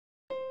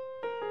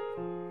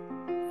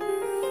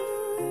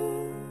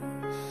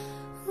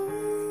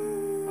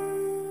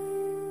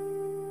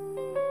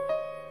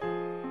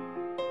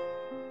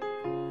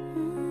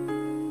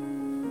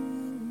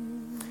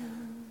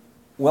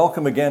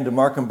Welcome again to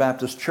Markham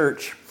Baptist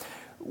Church.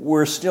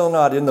 We're still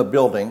not in the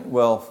building.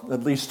 Well,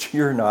 at least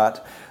you're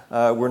not.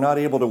 We're not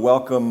able to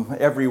welcome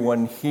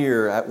everyone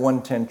here at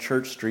 110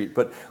 Church Street,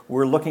 but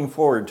we're looking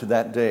forward to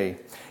that day.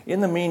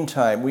 In the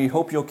meantime, we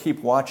hope you'll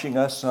keep watching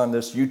us on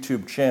this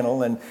YouTube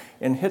channel and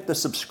hit the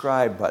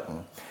subscribe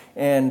button.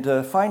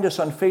 And find us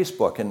on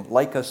Facebook and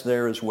like us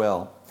there as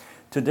well.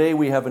 Today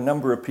we have a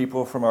number of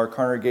people from our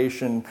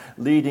congregation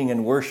leading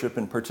in worship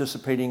and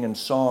participating in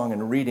song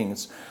and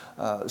readings.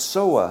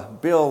 Soa,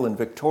 Bill, and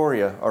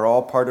Victoria are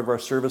all part of our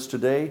service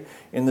today,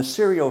 and the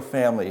Serio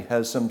family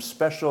has some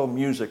special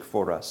music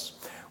for us.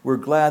 We're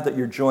glad that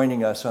you're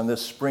joining us on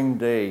this spring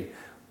day.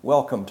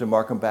 Welcome to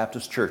Markham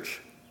Baptist Church.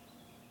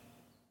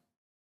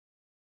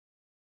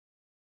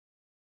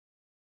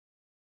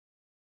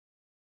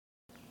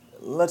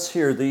 Let's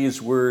hear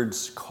these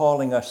words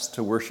calling us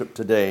to worship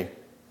today.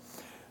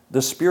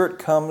 The Spirit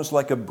comes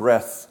like a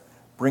breath,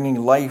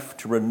 bringing life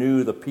to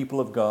renew the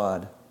people of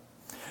God.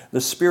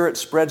 The Spirit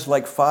spreads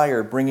like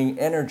fire, bringing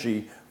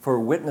energy for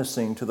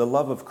witnessing to the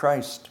love of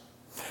Christ.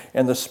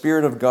 And the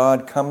Spirit of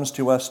God comes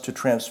to us to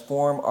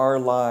transform our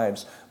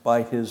lives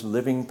by His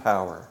living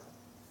power.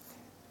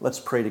 Let's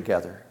pray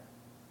together.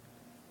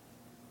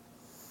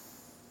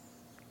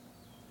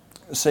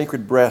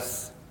 Sacred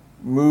breath,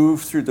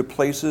 move through the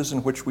places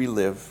in which we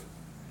live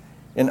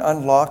and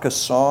unlock a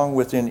song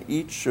within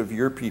each of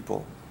your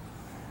people.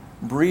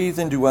 Breathe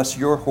into us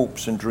your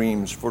hopes and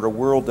dreams for a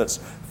world that's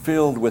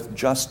filled with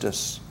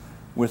justice,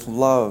 with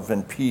love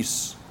and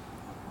peace.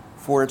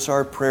 For it's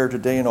our prayer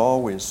today and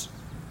always.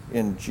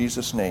 In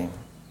Jesus' name,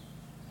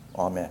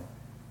 amen.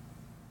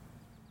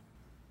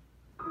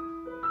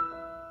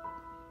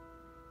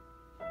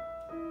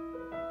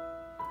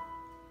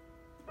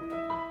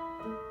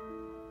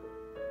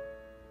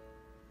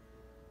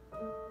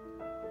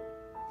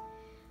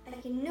 I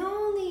can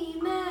only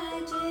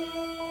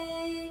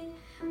imagine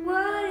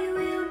what it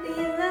will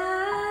be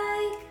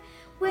like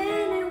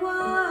when I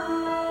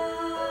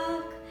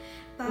walk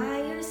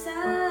by your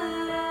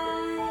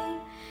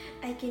side.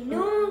 I can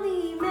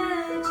only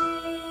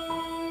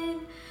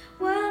imagine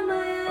what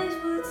my eyes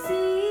would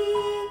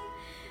see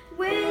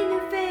when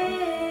your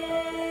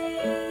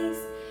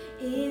face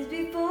is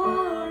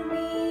before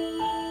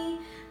me.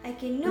 I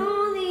can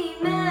only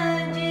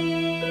imagine.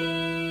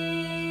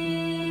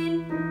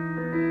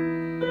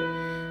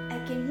 I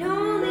can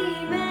only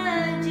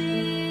imagine.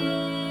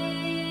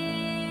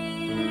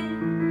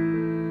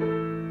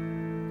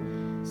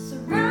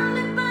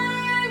 Surrounded by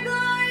your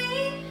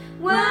glory,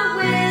 what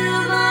will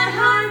my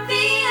heart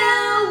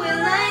feel?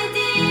 Will I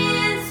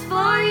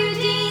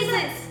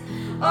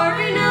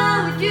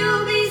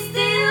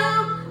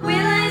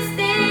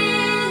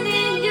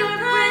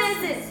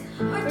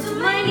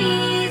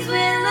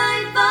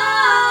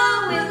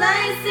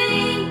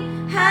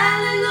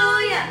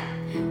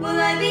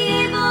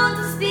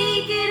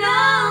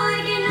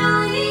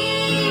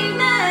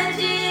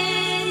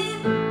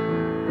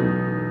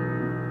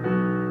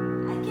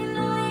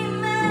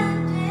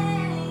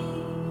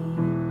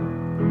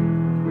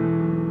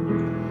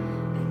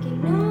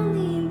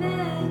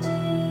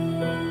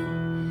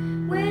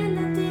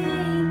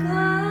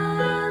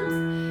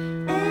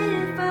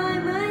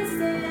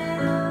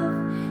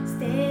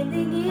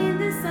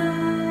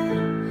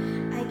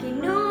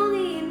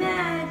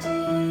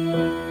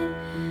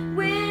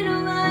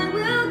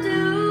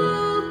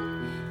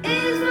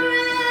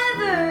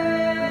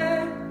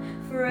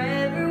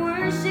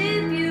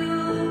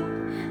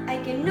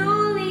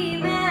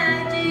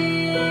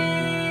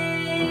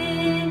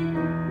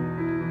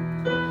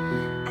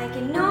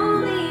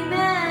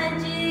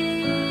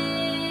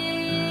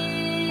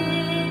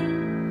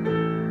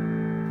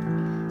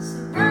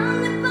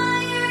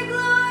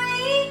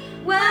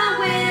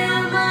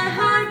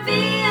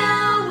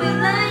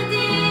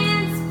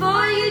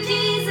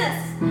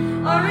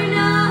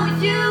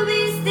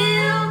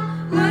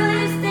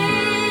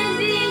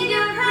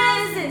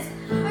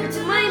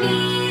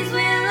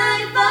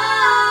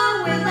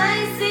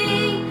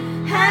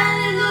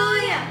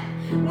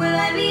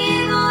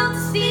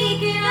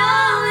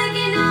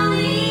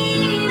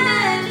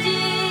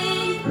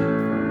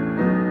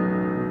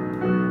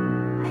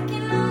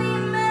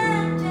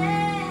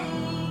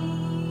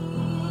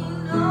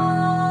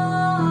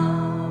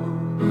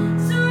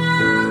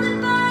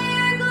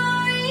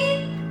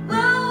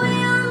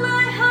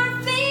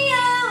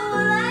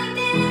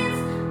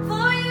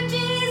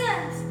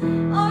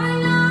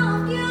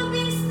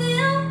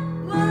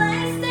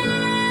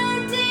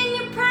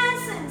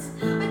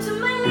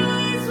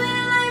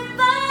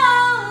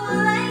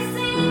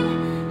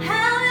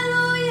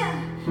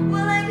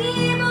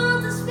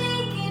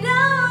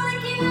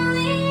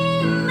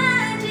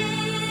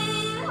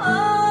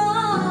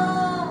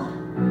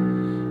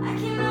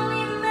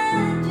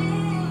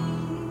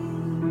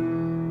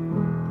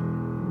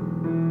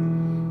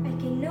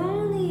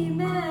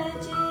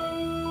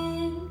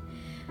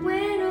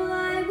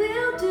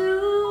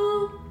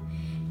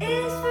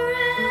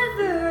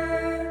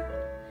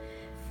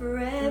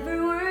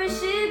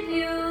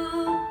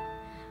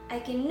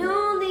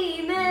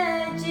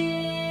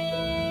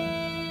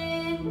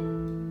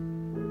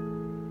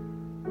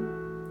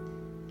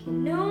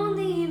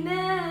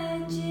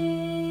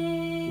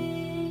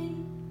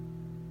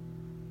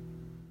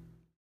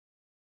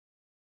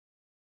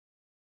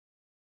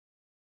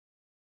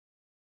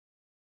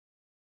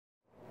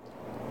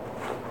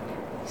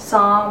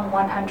Psalm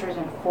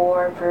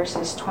 104,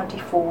 verses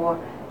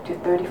 24 to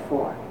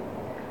 34.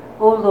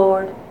 O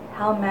Lord,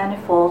 how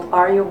manifold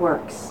are your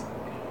works!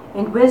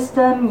 In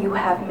wisdom you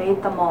have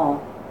made them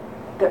all.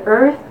 The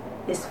earth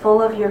is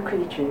full of your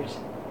creatures.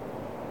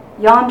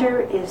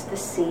 Yonder is the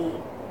sea,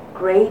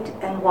 great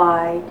and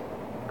wide.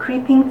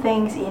 Creeping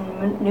things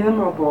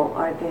innumerable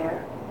are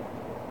there,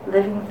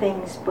 living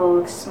things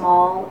both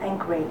small and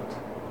great.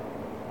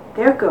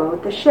 There go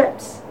the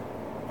ships,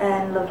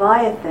 and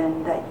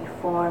Leviathan that you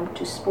formed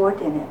to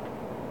sport in it.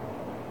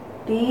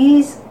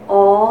 These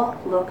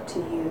all look to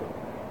you,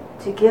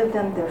 to give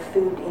them their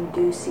food in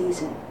due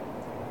season.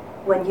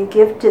 When you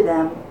give to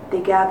them,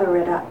 they gather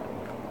it up.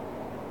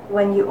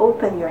 When you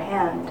open your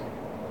hand,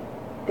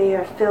 they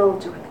are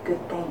filled with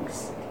good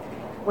things.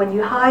 When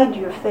you hide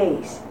your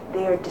face,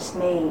 they are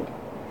dismayed.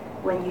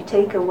 When you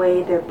take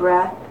away their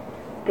breath,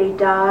 they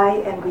die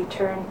and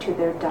return to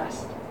their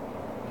dust.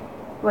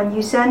 When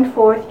you send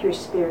forth your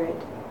spirit,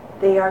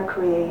 they are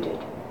created,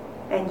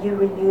 and you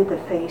renew the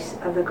face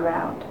of the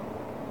ground.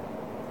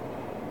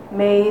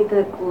 May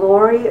the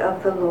glory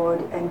of the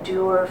Lord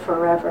endure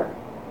forever.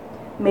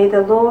 May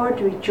the Lord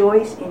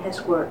rejoice in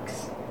his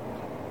works.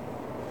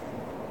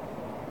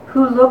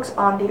 Who looks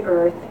on the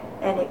earth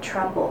and it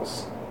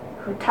trembles,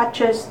 who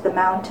touches the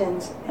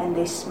mountains and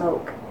they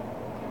smoke.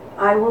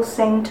 I will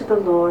sing to the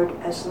Lord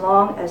as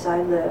long as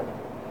I live.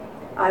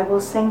 I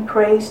will sing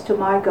praise to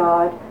my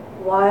God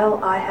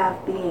while I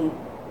have being.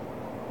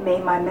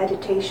 May my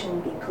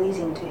meditation be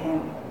pleasing to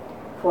him,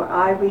 for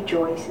I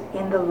rejoice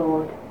in the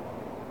Lord.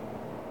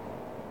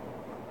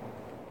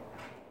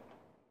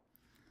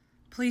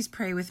 Please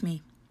pray with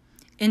me.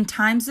 In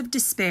times of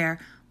despair,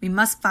 we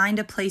must find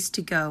a place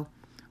to go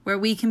where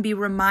we can be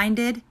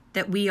reminded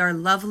that we are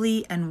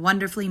lovely and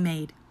wonderfully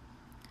made.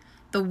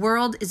 The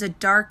world is a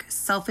dark,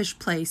 selfish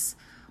place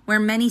where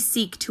many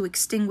seek to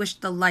extinguish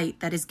the light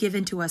that is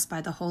given to us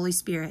by the Holy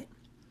Spirit.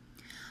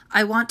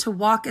 I want to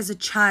walk as a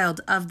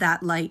child of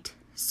that light,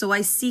 so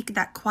I seek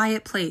that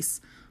quiet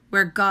place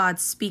where God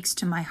speaks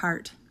to my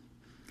heart.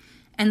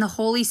 And the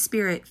Holy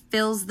Spirit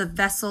fills the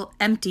vessel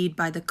emptied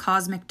by the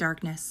cosmic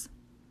darkness.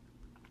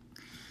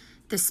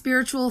 The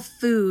spiritual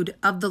food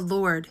of the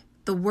Lord,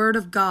 the Word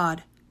of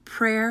God,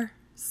 prayer,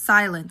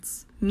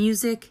 silence,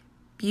 music,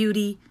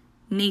 beauty,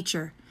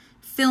 nature,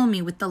 fill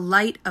me with the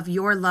light of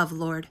your love,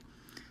 Lord,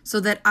 so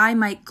that I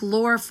might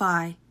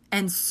glorify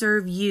and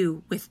serve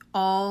you with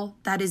all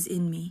that is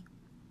in me.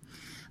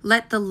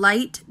 Let the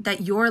light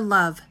that your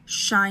love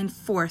shine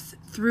forth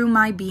through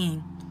my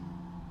being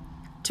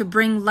to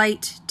bring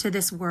light to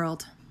this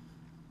world.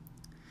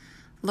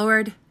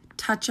 Lord,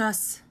 touch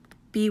us,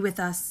 be with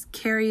us,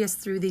 carry us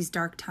through these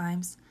dark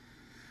times.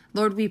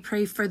 Lord, we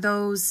pray for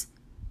those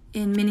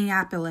in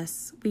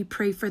Minneapolis. We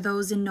pray for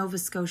those in Nova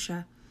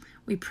Scotia.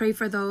 We pray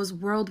for those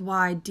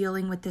worldwide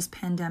dealing with this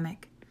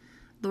pandemic.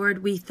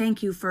 Lord, we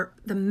thank you for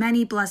the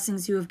many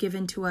blessings you have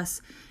given to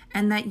us,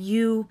 and that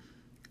you,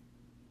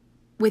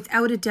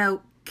 without a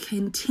doubt,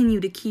 continue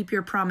to keep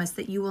your promise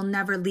that you will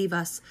never leave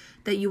us,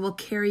 that you will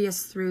carry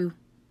us through.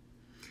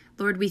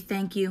 Lord, we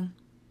thank you.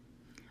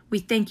 We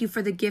thank you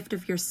for the gift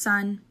of your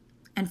Son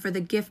and for the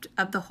gift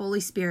of the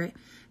Holy Spirit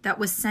that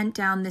was sent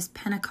down this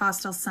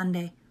Pentecostal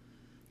Sunday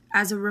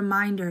as a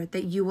reminder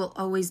that you will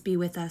always be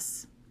with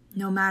us,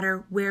 no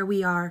matter where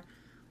we are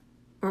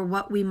or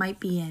what we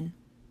might be in.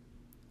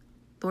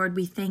 Lord,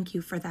 we thank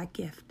you for that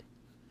gift.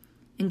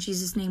 In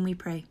Jesus' name we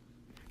pray.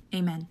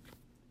 Amen.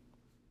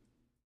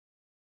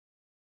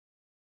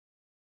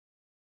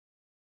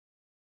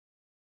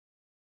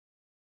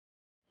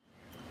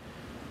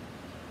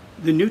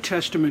 The New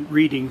Testament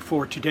reading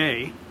for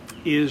today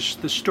is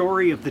the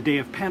story of the day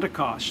of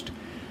Pentecost,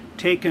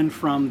 taken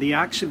from the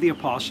Acts of the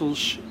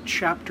Apostles,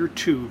 chapter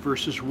 2,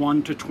 verses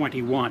 1 to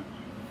 21.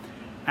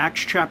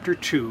 Acts chapter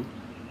 2,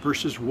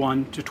 verses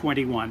 1 to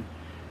 21.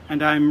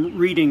 And I'm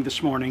reading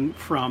this morning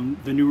from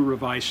the New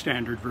Revised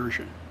Standard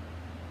Version.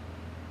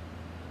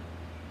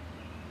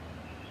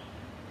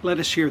 Let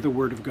us hear the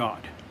word of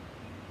God.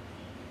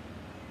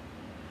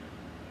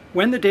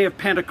 When the day of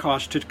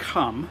Pentecost had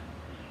come,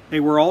 they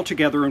were all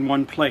together in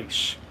one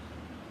place.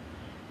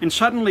 And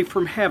suddenly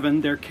from heaven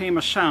there came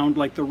a sound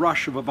like the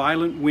rush of a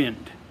violent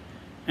wind,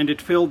 and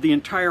it filled the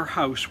entire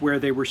house where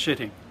they were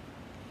sitting.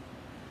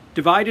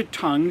 Divided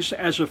tongues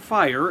as of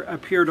fire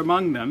appeared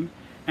among them,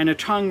 and a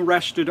tongue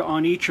rested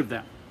on each of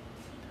them.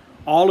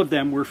 All of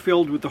them were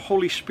filled with the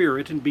Holy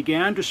Spirit and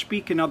began to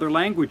speak in other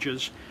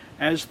languages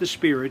as the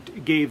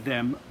Spirit gave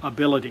them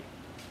ability.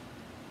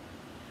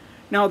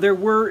 Now there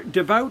were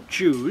devout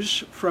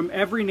Jews from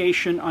every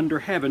nation under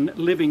heaven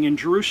living in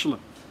Jerusalem.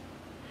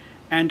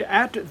 And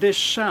at this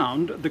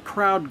sound the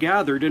crowd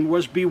gathered and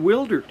was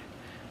bewildered,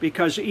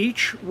 because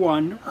each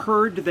one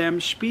heard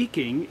them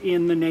speaking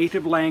in the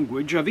native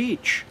language of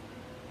each.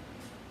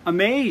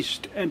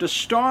 Amazed and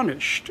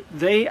astonished,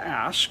 they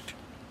asked,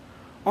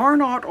 "Are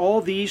not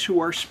all these who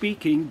are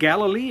speaking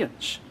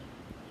Galileans?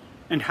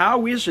 And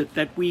how is it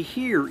that we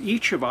hear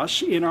each of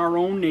us in our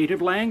own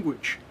native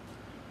language?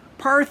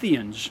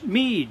 Parthians,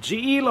 Medes,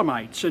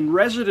 Elamites, and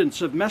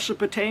residents of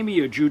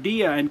Mesopotamia,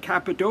 Judea and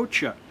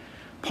Cappadocia,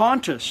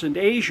 Pontus and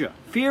Asia,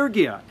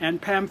 Phrygia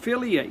and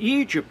Pamphylia,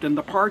 Egypt and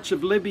the parts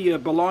of Libya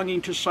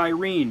belonging to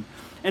Cyrene,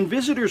 and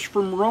visitors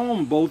from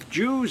Rome, both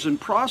Jews and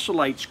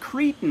proselytes,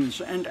 Cretans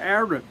and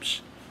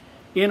Arabs.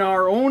 In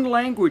our own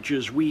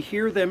languages we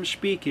hear them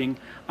speaking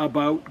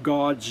about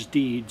God's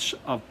deeds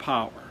of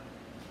power.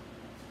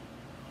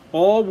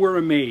 All were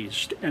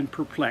amazed and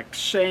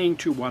perplexed, saying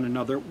to one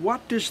another,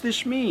 "What does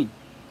this mean?"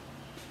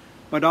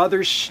 But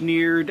others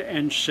sneered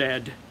and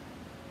said,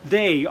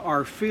 "They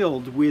are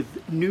filled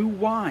with new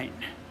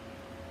wine."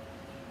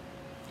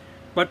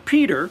 But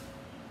Peter,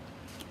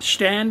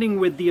 standing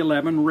with the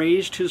 11,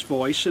 raised his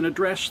voice and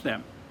addressed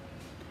them.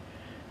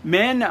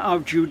 "Men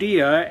of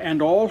Judea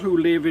and all who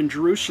live in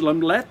Jerusalem,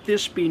 let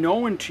this be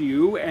known to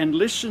you, and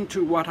listen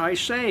to what I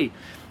say.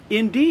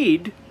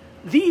 Indeed,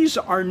 these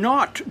are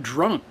not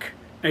drunk,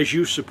 as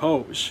you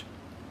suppose,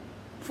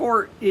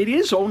 for it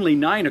is only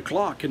 9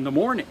 o'clock in the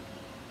morning.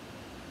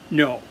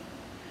 No,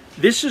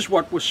 this is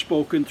what was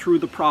spoken through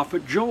the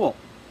prophet Joel.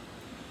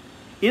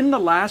 In the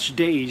last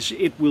days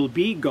it will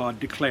be, God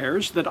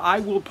declares, that I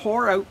will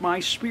pour out my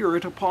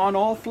Spirit upon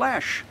all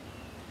flesh.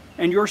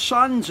 And your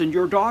sons and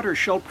your daughters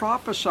shall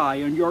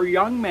prophesy, and your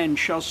young men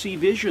shall see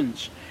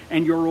visions,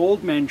 and your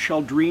old men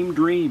shall dream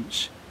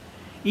dreams.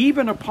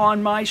 Even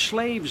upon my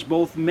slaves,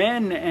 both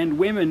men and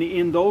women,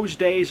 in those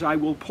days I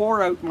will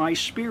pour out my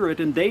Spirit,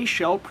 and they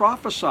shall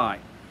prophesy.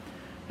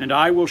 And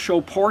I will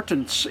show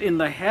portents in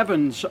the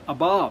heavens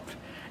above,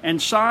 and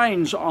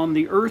signs on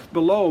the earth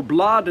below,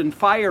 blood and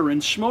fire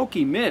and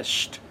smoky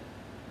mist.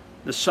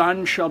 The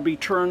sun shall be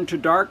turned to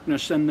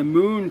darkness, and the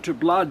moon to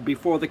blood,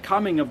 before the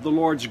coming of the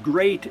Lord's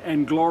great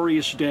and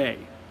glorious day.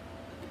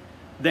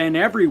 Then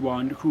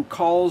everyone who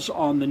calls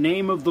on the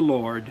name of the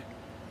Lord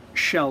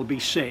shall be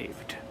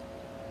saved."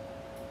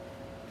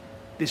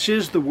 This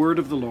is the word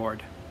of the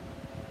Lord.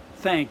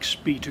 Thanks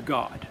be to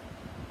God.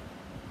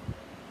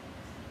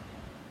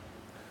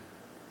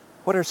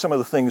 What are some of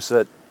the things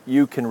that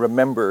you can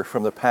remember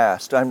from the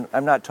past? I'm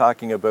not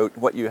talking about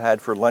what you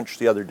had for lunch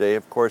the other day.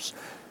 Of course,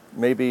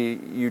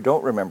 maybe you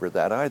don't remember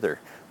that either.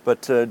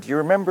 But do you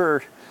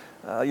remember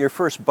your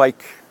first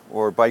bike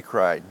or bike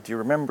ride? Do you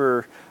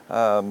remember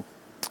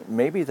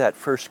maybe that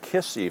first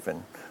kiss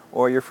even?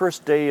 Or your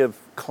first day of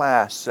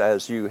class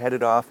as you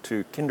headed off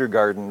to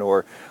kindergarten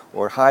or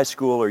high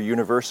school or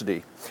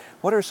university?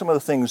 What are some of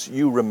the things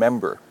you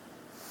remember?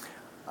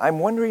 I'm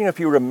wondering if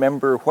you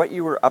remember what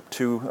you were up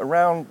to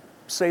around,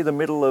 say, the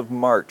middle of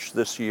March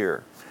this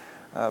year.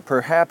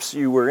 Perhaps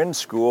you were in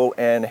school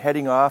and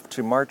heading off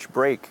to March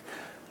break.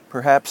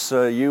 Perhaps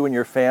you and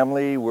your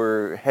family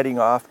were heading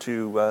off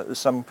to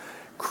some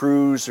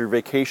cruise or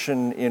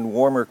vacation in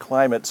warmer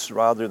climates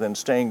rather than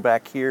staying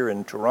back here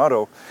in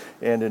Toronto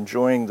and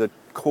enjoying the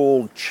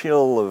cold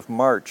chill of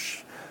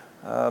March.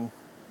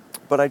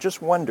 But I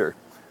just wonder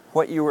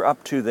what you were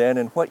up to then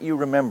and what you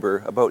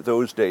remember about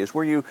those days.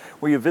 Were you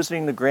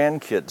visiting the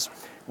grandkids?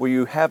 Were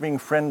you having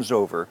friends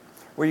over?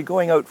 Were you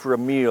going out for a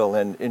meal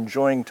and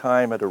enjoying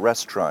time at a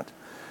restaurant?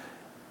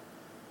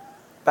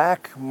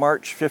 Back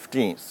March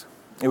 15th,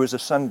 it was a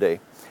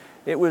Sunday.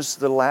 It was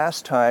the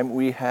last time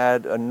we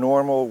had a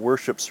normal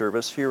worship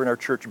service here in our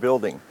church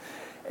building.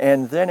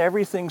 And then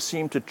everything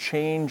seemed to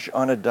change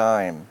on a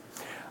dime.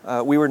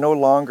 We were no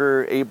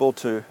longer able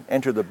to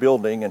enter the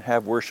building and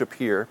have worship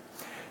here.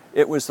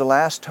 It was the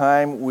last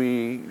time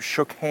we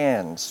shook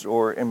hands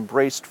or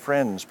embraced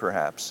friends,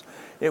 perhaps.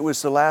 It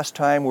was the last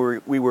time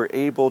we were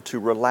able to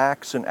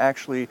relax and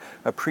actually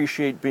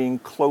appreciate being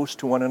close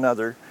to one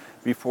another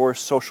before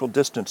social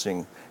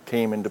distancing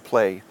came into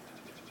play.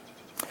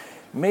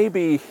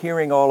 Maybe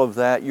hearing all of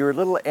that, you're a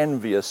little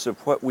envious of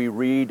what we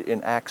read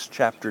in Acts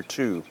chapter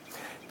 2,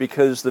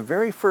 because the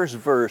very first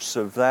verse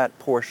of that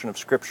portion of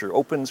Scripture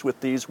opens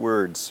with these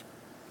words: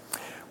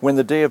 "When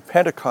the day of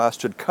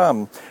Pentecost had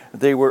come,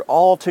 they were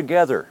all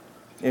together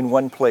in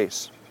one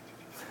place."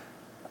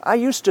 I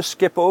used to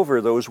skip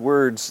over those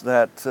words,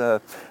 that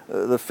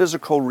the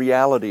physical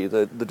reality,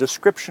 the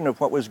description of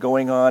what was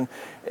going on,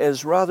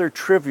 as rather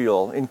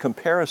trivial in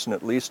comparison,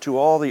 at least, to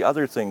all the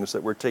other things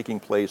that were taking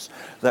place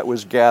that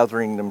was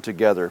gathering them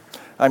together.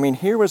 I mean,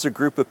 here was a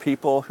group of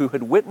people who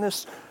had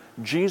witnessed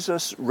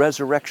Jesus'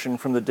 resurrection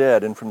from the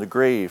dead and from the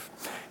grave.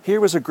 Here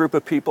was a group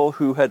of people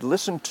who had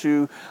listened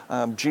to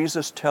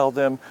Jesus tell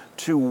them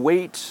to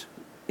wait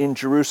in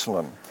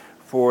Jerusalem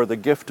for the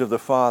gift of the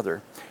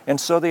Father. And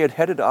so they had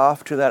headed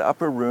off to that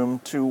upper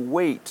room to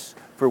wait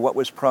for what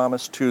was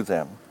promised to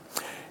them.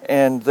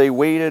 And they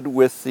waited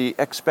with the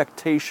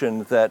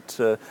expectation that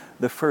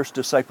the first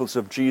disciples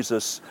of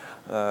Jesus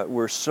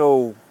were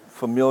so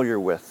familiar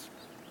with,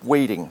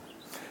 waiting.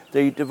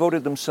 They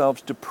devoted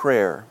themselves to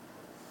prayer.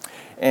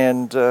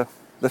 And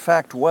the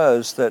fact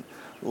was that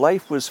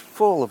life was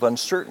full of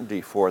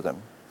uncertainty for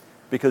them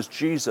because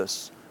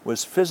Jesus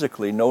was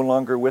physically no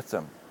longer with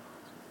them.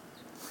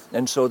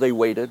 And so they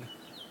waited,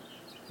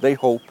 they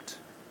hoped,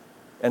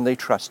 and they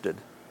trusted.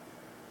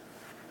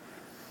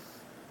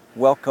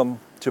 Welcome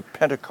to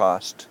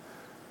Pentecost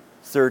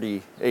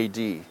 30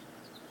 AD.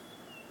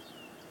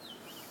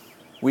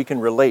 we can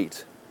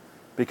relate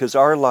because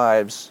our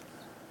lives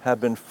have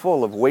been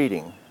full of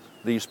waiting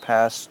these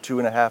past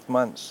 2.5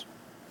 months.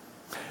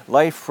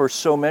 Life for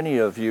so many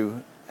of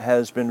you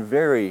has been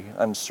very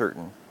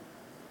uncertain.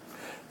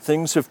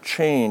 Things have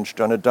changed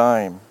on a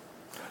dime.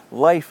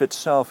 Life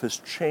itself has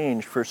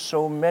changed for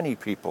so many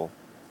people.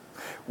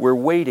 We're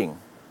waiting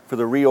for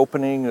the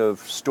reopening of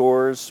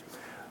stores.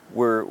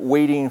 We're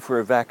waiting for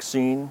a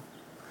vaccine.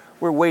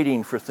 We're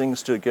waiting for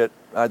things to get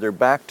either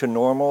back to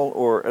normal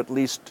or at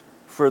least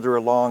further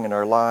along in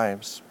our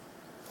lives.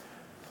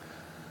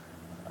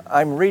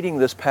 I'm reading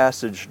this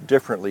passage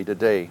differently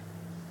today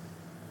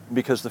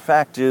because the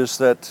fact is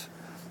that,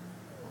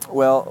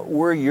 well,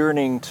 we're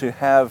yearning to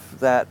have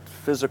that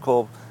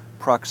physical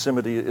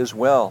proximity as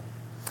well.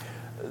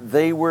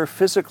 They were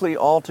physically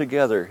all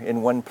together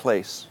in one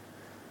place.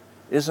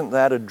 Isn't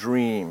that a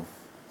dream?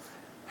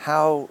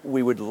 How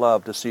we would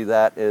love to see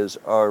that as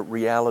our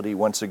reality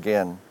once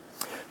again.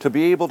 To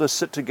be able to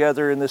sit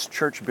together in this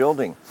church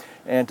building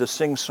and to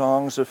sing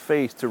songs of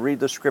faith, to read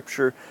the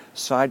scripture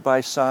side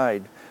by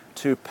side,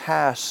 to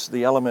pass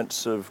the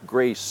elements of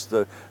grace,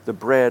 the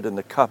bread and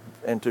the cup,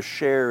 and to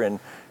share in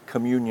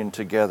communion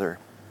together.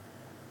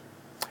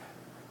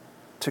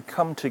 To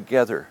come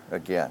together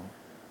again.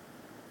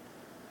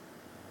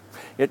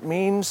 It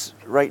means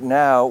right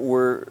now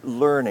we're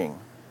learning.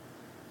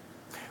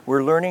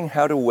 We're learning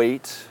how to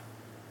wait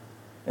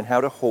and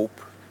how to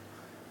hope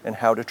and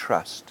how to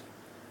trust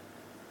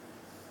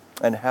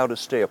and how to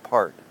stay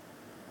apart.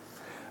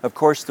 Of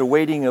course, the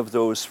waiting of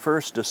those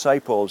first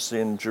disciples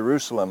in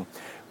Jerusalem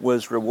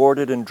was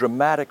rewarded in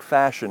dramatic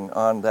fashion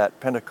on that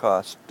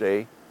Pentecost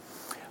day.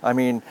 I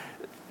mean,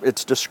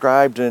 it's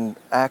described in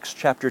Acts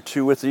chapter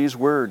 2 with these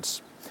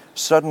words.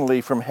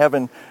 Suddenly from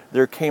heaven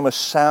there came a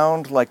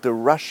sound like the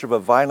rush of a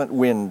violent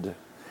wind,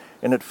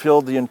 and it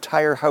filled the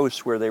entire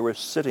house where they were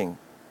sitting.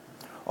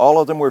 All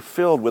of them were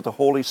filled with the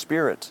Holy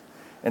Spirit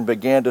and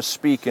began to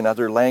speak in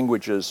other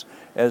languages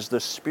as the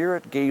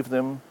Spirit gave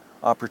them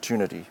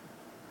opportunity.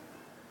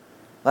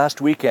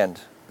 Last weekend,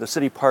 the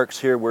city parks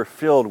here were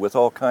filled with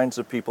all kinds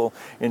of people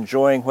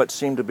enjoying what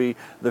seemed to be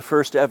the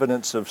first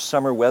evidence of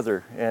summer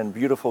weather and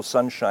beautiful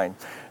sunshine.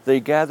 They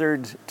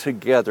gathered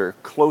together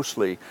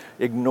closely,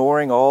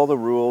 ignoring all the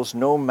rules,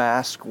 no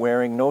mask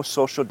wearing, no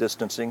social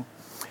distancing.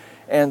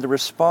 And the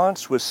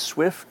response was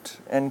swift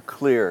and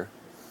clear,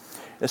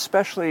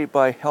 especially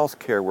by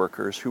healthcare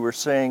workers who were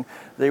saying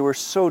they were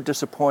so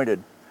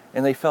disappointed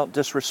and they felt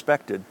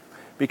disrespected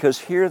because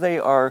here they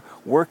are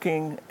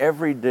working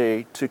every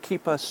day to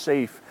keep us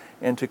safe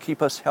and to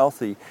keep us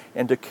healthy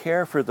and to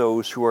care for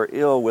those who are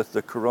ill with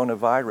the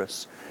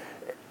coronavirus.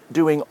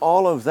 Doing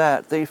all of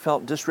that, they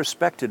felt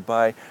disrespected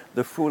by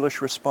the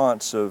foolish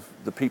response of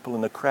the people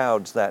in the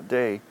crowds that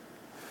day.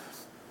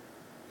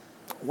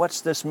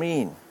 What's this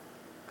mean?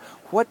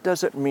 What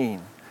does it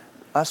mean?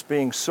 Us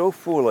being so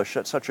foolish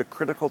at such a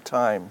critical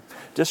time,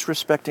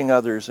 disrespecting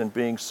others and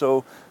being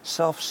so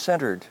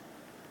self-centered.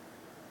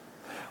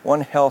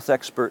 One health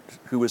expert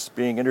who was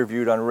being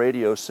interviewed on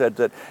radio said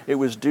that it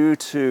was due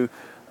to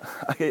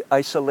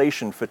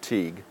isolation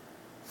fatigue.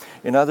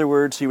 In other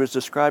words, he was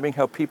describing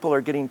how people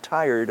are getting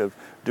tired of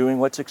doing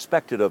what's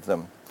expected of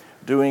them,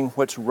 doing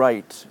what's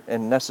right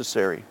and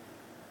necessary.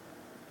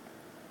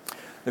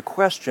 The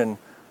question,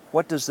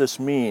 what does this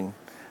mean,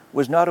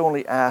 was not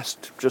only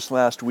asked just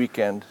last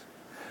weekend,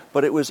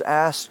 but it was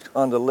asked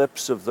on the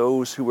lips of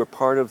those who were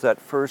part of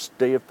that first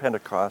day of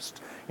Pentecost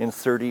in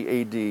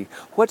 30 AD.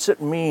 What's it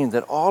mean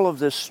that all of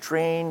these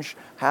strange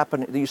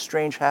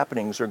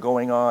happenings are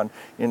going on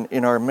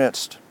in our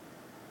midst?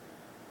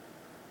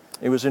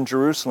 It was in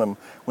Jerusalem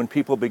when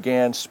people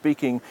began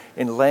speaking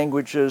in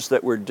languages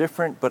that were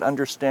different but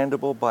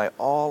understandable by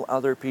all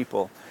other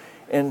people.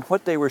 And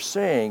what they were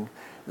saying,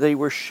 they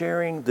were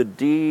sharing the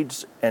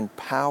deeds and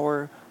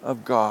power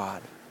of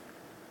God.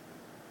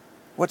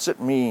 What's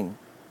it mean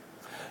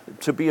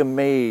to be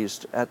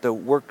amazed at the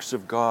works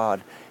of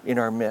God in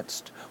our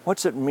midst?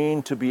 What's it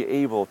mean to be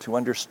able to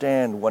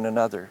understand one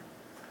another?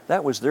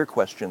 That was their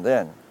question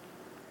then.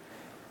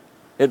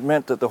 It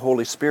meant that the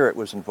Holy Spirit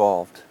was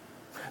involved,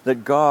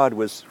 that God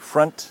was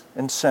front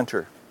and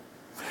center.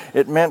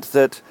 It meant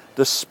that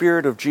the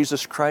Spirit of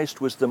Jesus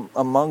Christ was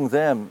among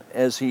them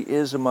as He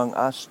is among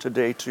us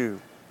today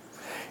too.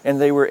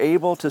 And they were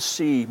able to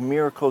see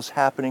miracles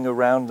happening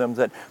around them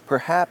that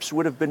perhaps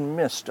would have been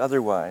missed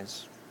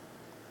otherwise.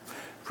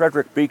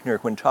 Frederick Buechner,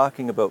 when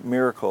talking about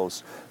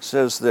miracles,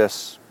 says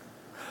this: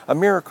 a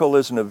miracle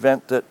is an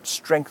event that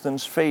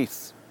strengthens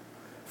faith.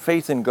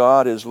 Faith in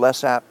God is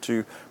less apt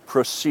to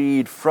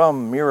proceed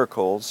from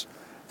miracles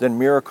than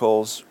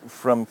miracles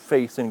from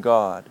faith in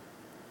God.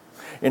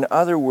 In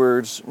other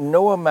words,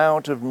 no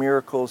amount of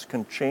miracles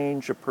can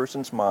change a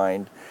person's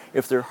mind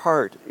if their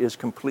heart is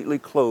completely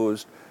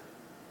closed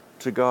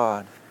to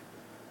God.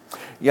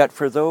 Yet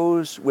for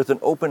those with an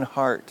open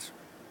heart,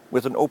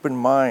 with an open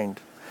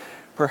mind,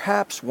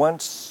 perhaps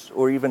once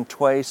or even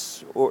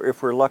twice, or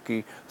if we're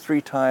lucky,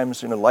 3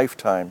 times in a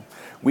lifetime,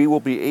 we will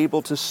be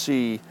able to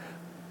see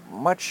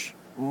much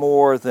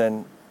more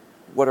than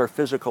what our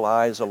physical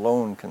eyes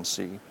alone can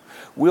see.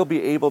 we'll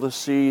be able to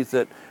see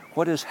that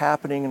what is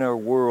happening in our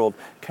world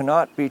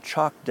cannot be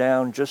chalked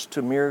down just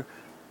to mere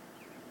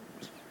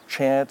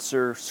chance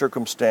or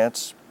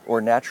circumstance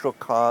or natural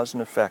cause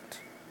and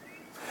effect.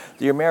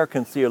 The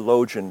American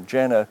theologian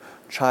Jana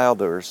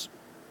Childers,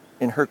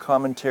 in her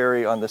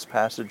commentary on this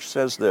passage,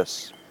 says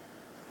this: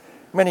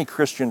 many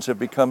Christians have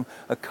become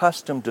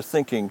accustomed to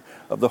thinking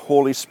of the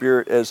Holy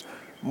Spirit as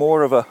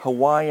more of a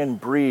Hawaiian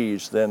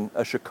breeze than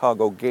a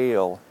Chicago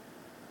gale.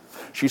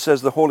 She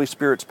says the Holy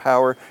Spirit's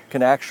power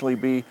can actually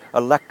be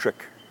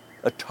electric,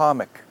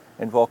 atomic,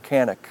 and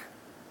volcanic.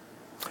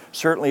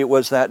 Certainly it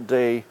was that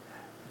day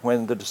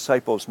when the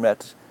disciples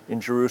met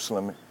in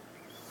Jerusalem.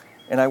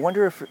 And I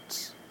wonder if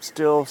it's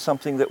still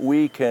something that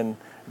we can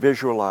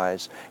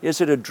visualize.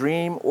 Is it a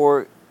dream,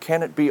 or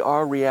can it be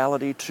our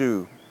reality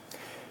too?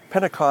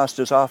 Pentecost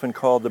is often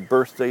called the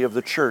birthday of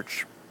the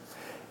church.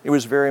 It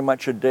was very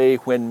much a day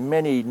when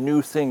many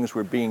new things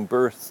were being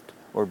birthed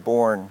or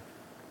born,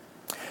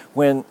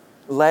 when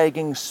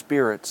lagging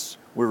spirits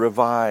were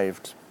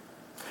revived,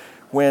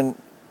 when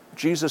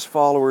Jesus'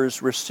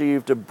 followers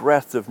received a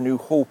breath of new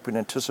hope and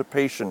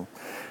anticipation.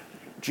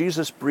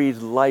 Jesus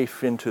breathed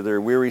life into their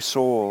weary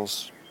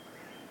souls.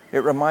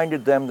 It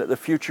reminded them that the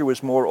future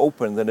was more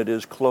open than it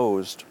is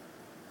closed.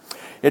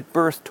 It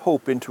birthed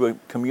hope into a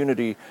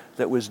community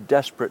that was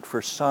desperate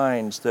for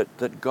signs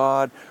that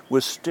God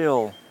was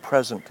still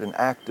present and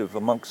active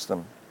amongst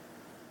them.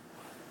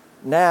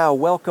 Now,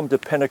 welcome to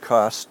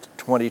Pentecost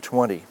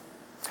 2020,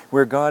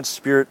 where God's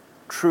Spirit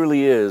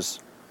truly is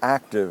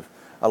active,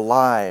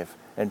 alive,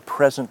 and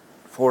present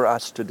for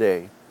us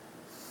today.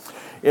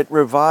 It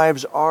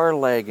revives our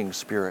lagging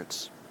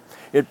spirits.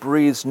 It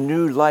breathes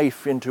new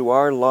life into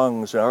our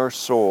lungs and our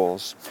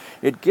souls.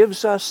 It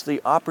gives us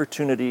the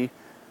opportunity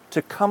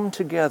to come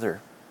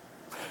together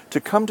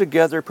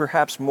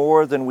perhaps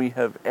more than we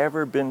have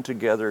ever been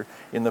together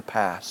in the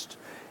past,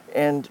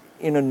 and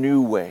in a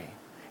new way,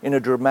 in a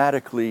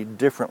dramatically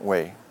different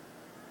way.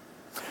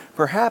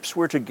 Perhaps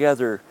we're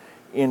together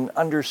in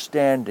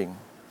understanding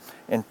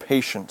and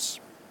patience,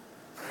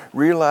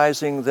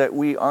 realizing that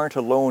we aren't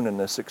alone in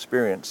this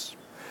experience,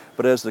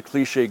 but as the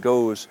cliche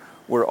goes,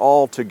 we're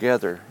all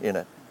together in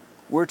it.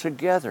 We're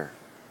together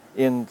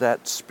in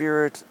that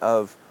spirit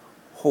of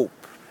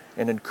hope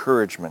and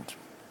encouragement.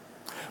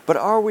 But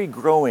are we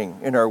growing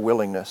in our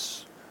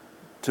willingness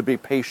to be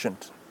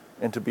patient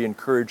and to be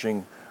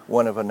encouraging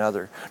one of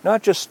another?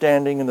 Not just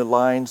standing in the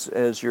lines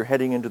as you're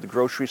heading into the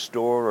grocery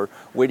store or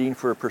waiting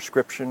for a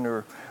prescription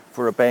or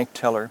for a bank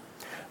teller,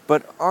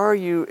 but are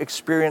you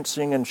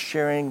experiencing and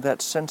sharing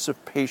that sense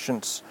of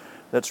patience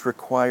that's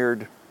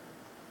required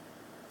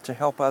to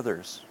help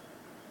others,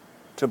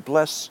 to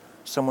bless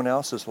someone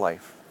else's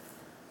life?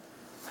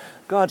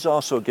 God's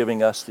also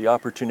giving us the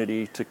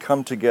opportunity to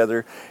come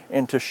together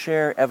and to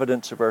share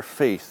evidence of our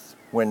faith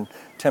when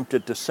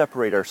tempted to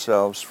separate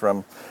ourselves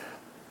from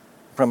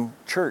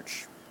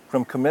church,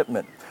 from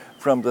commitment,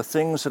 from the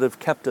things that have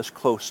kept us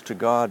close to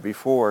God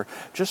before,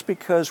 just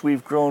because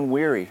we've grown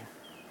weary.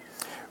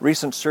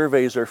 Recent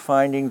surveys are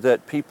finding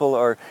that people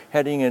are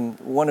heading in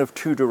one of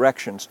two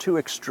directions, two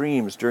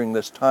extremes during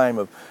this time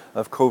of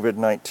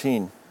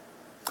COVID-19.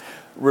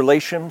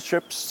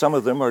 Relationships, some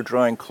of them are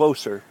drawing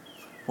closer,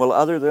 while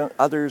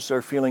others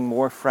are feeling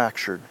more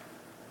fractured.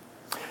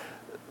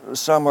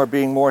 Some are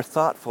being more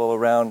thoughtful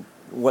around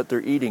what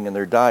they're eating in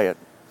their diet,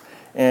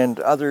 and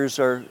others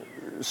are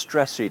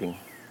stress eating.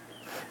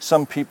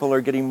 Some people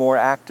are getting more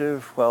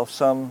active, while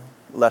some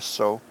less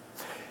so.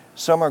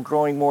 Some are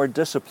growing more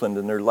disciplined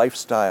in their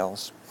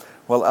lifestyles,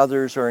 while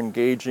others are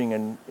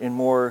engaging in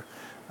more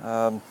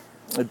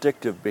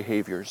addictive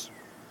behaviors.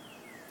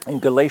 In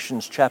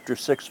Galatians chapter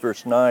 6,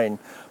 verse 9,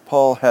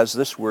 Paul has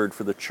this word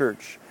for the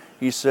church.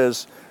 He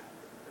says,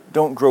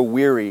 "Don't grow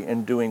weary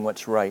in doing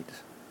what's right,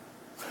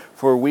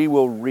 for we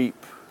will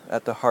reap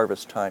at the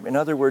harvest time." In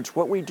other words,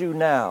 what we do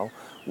now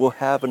will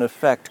have an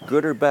effect,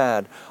 good or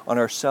bad, on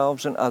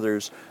ourselves and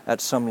others at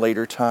some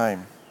later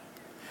time.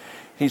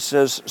 He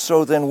says,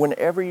 so then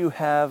whenever you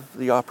have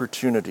the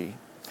opportunity,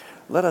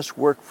 let us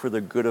work for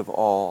the good of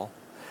all,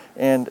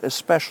 and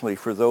especially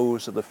for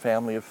those of the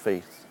family of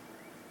faith.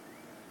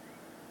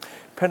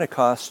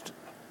 Pentecost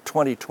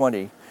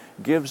 2020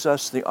 gives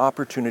us the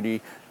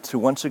opportunity to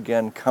once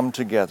again come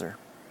together,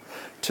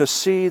 to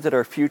see that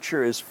our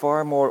future is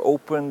far more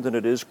open than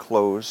it is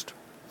closed,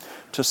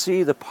 to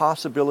see the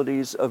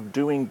possibilities of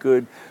doing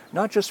good,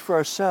 not just for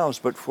ourselves,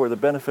 but for the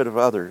benefit of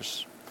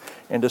others,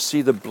 and to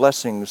see the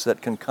blessings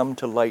that can come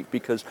to light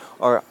because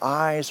our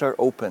eyes are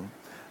open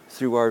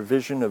through our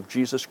vision of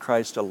Jesus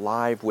Christ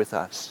alive with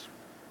us.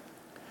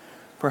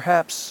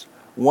 Perhaps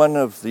one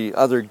of the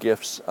other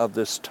gifts of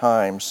this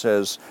time,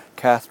 says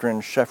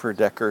Catherine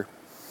Schefferdecker,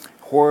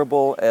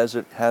 horrible as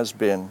it has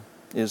been,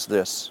 is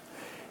this.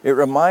 It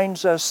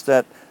reminds us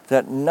that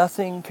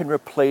nothing can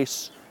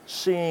replace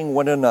seeing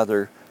one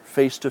another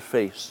face to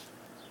face.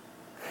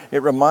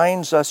 It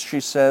reminds us, she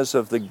says,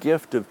 of the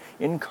gift of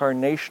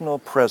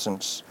incarnational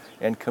presence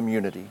and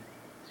community.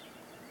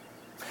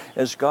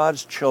 As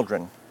God's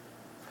children,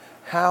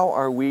 how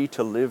are we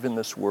to live in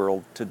this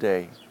world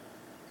today?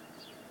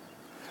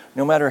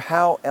 No matter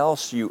how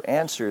else you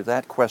answer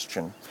that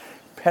question,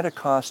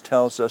 Pentecost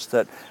tells us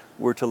that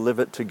we're to live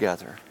it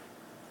together.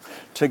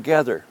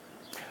 Together,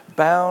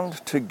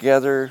 bound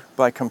together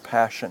by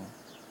compassion,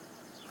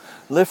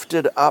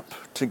 lifted up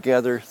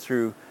together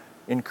through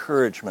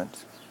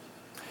encouragement,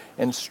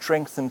 and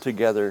strengthened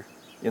together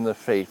in the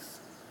faith.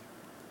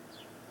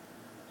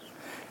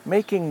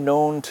 Making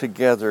known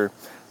together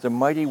the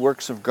mighty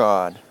works of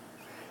God,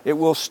 it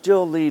will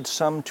still lead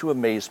some to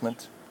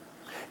amazement,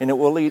 and it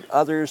will lead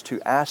others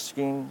to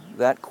asking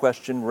that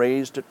question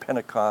raised at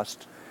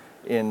Pentecost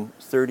in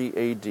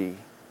 30 AD.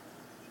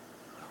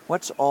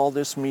 What's all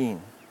this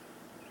mean?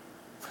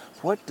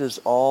 What does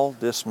all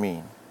this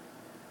mean?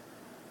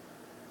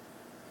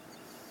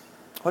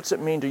 What's it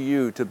mean to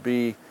you to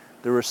be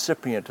the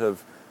recipient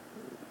of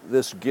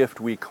this gift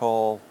we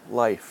call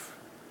life?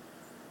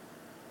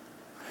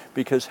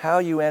 Because how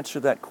you answer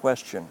that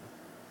question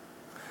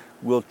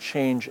will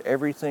change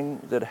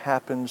everything that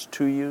happens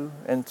to you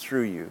and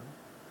through you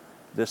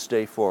this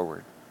day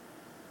forward.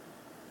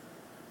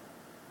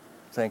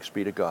 Thanks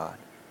be to God.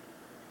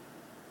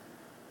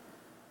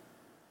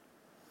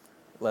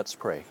 Let's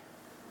pray.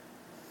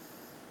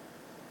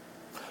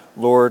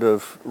 Lord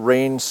of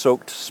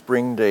rain-soaked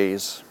spring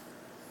days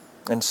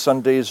and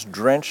Sundays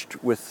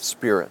drenched with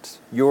Spirit,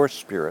 your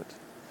Spirit,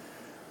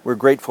 we're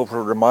grateful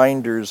for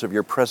reminders of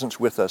your presence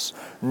with us,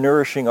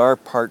 nourishing our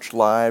parched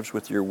lives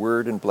with your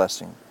word and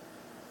blessing.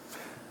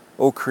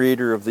 O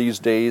Creator of these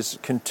days,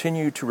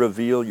 continue to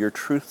reveal your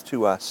truth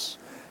to us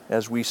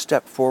as we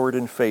step forward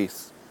in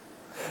faith.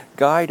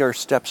 Guide our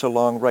steps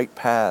along right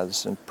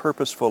paths and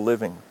purposeful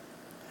living.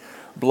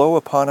 Blow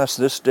upon us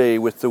this day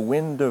with the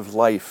wind of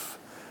life,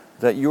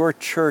 that your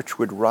church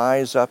would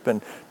rise up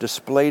and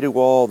display to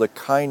all the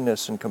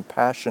kindness and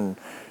compassion,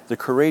 the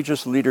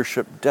courageous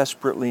leadership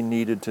desperately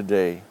needed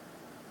today.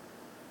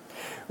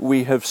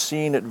 We have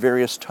seen at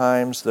various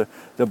times the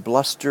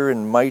bluster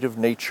and might of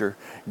nature,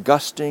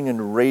 gusting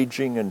and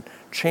raging and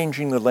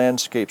changing the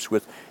landscapes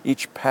with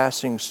each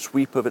passing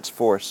sweep of its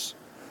force.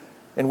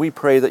 And we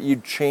pray that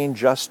you'd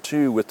change us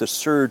too with the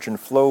surge and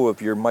flow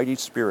of your mighty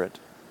Spirit.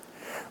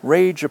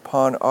 Rage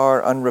upon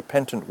our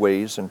unrepentant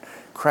ways and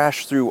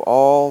crash through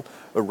all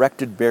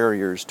erected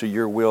barriers to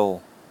your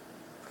will.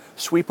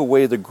 Sweep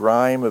away the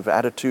grime of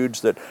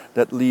attitudes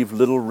that leave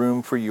little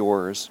room for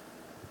yours.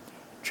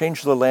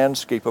 Change the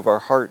landscape of our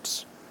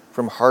hearts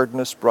from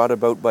hardness brought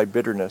about by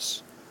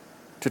bitterness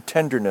to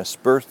tenderness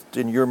birthed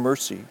in your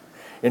mercy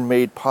and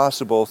made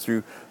possible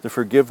through the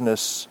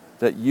forgiveness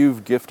that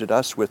you've gifted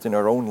us with in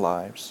our own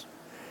lives.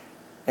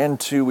 And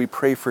too, we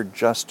pray for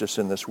justice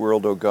in this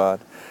world, O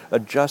God, a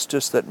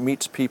justice that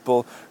meets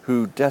people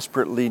who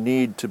desperately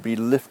need to be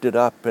lifted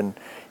up and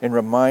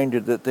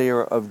reminded that they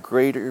are of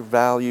greater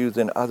value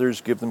than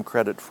others give them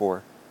credit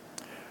for.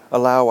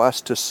 Allow us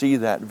to see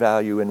that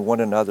value in one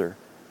another.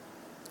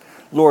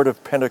 Lord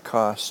of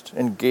Pentecost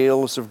and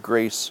gales of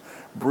grace,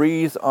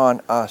 breathe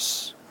on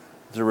us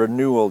the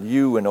renewal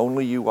you and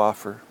only you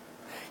offer.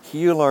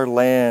 Heal our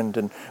land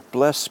and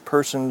bless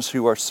persons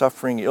who are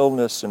suffering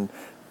illness and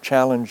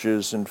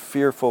challenges and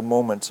fearful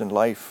moments in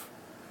life.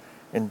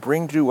 And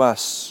bring to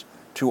us,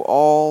 to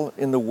all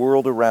in the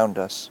world around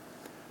us,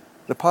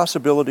 the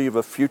possibility of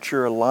a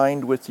future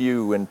aligned with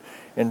you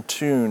and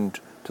tuned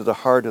to the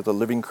heart of the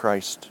living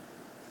Christ.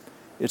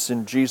 It's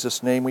in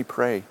Jesus' name we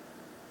pray.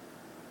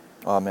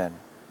 Amen.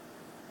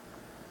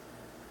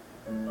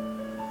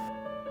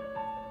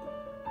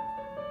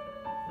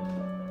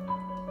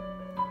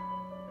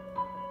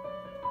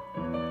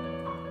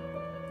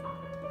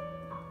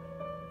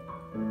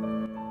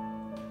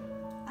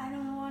 I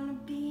don't want to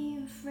be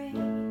afraid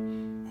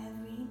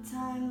every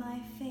time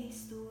I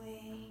face the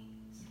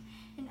waves.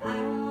 And I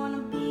don't want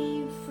to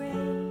be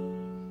afraid.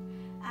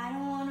 I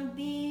don't want to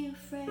be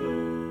afraid.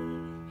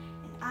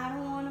 And I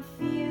don't want to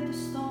fear the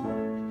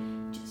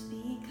storm just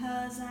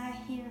because I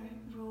hear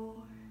it roar.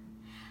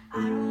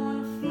 I don't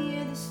want to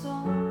fear the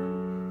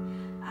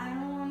storm. I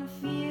don't want to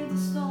fear the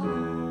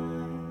storm.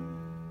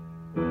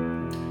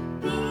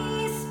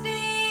 Peace,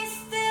 be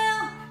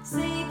still,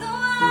 say the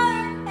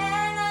word,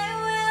 and I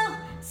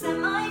will set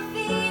my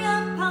feet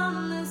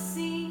upon the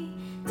sea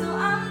till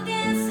I'm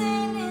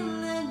dancing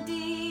in the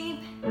deep.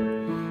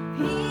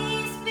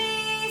 Peace, be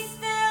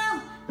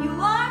still, you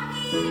are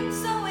here,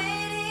 so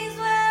it is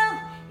well.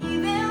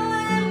 Even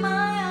when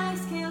my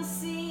eyes can't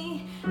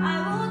see, I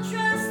will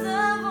trust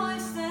the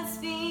voice that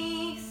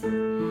speaks.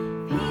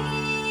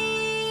 Peace,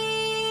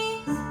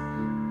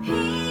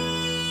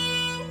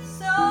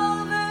 peace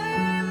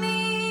over me.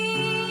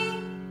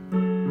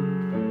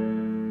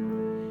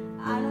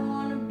 I don't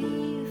want to be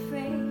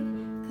afraid,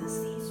 'cause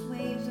these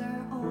waves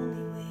are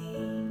only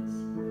waves.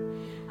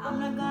 I'm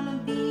not gonna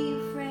be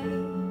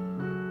afraid.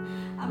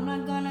 I'm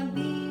not gonna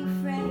be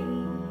afraid.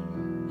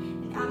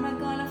 And I'm not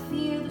gonna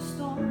fear the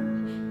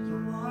storm. You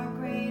are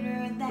greater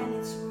than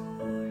its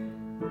roar.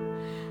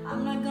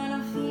 I'm not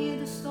gonna fear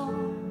the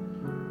storm.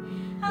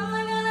 I'm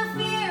not gonna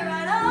fear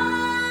at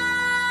all.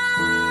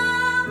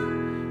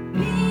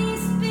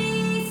 Peace, be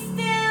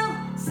still,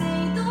 say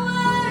the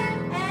word,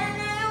 and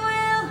I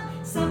will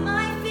set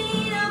my feet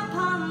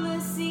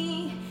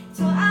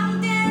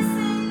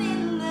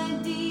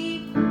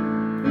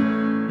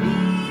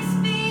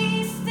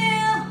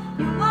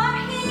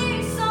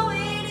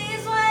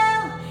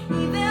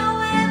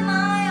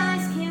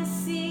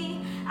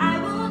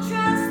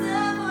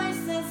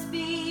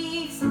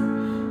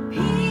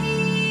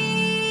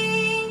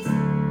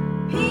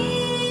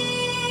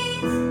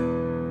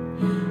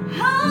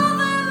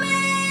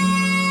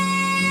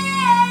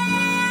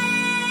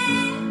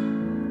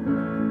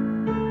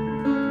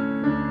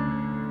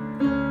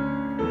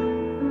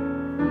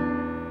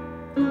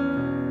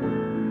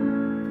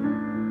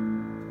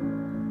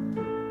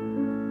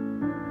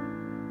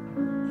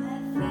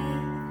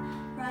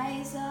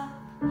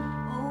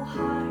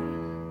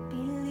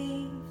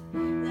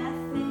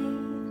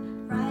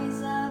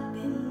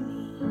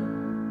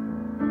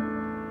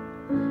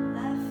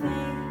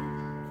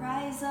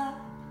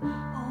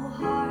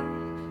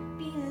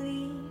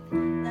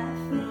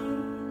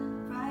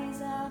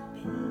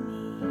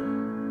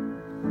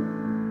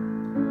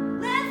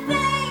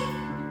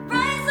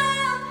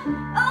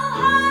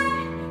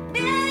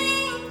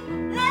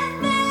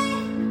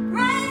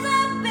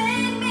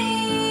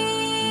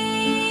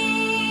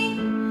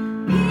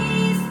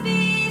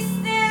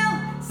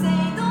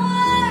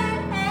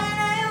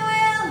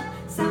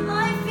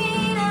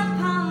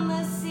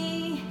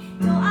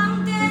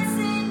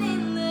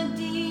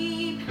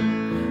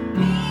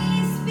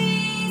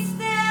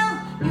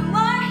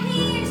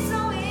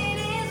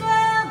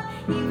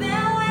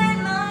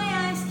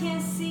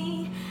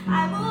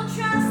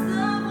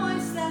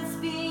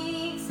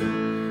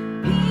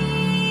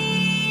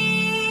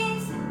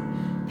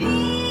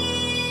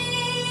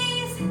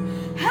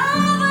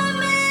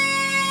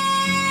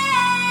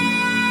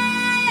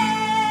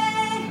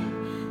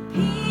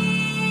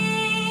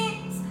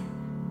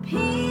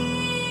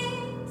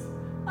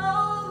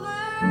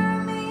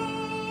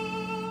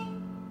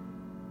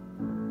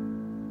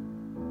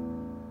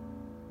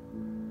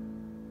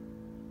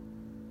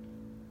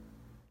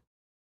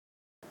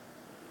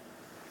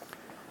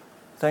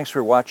Thanks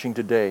for watching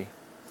today.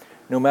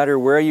 No matter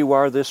where you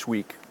are this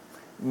week,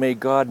 may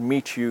God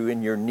meet you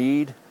in your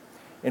need,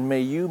 and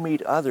may you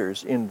meet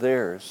others in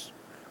theirs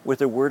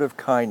with a word of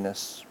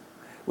kindness,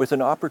 with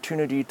an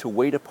opportunity to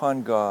wait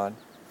upon God,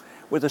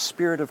 with a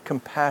spirit of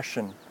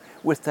compassion,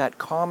 with that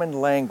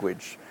common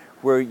language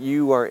where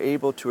you are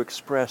able to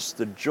express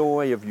the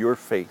joy of your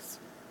faith.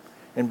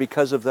 And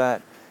because of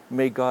that,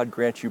 may God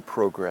grant you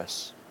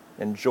progress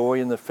and joy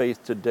in the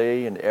faith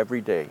today and every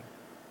day.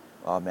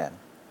 Amen.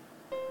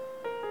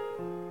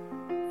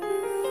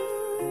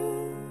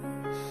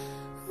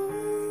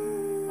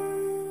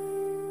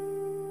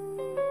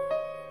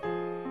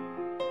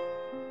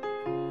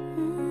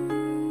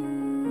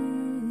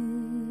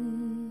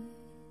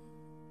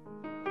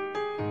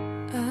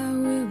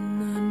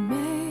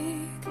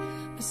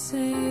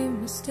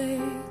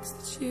 Mistakes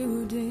that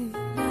you did,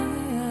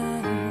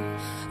 I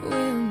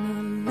will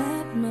not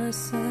let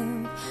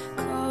myself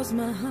cause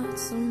my heart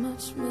so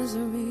much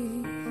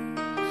misery.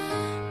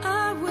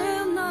 I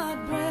will not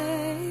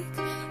break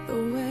the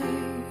way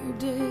you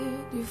did.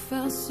 You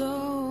felt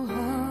so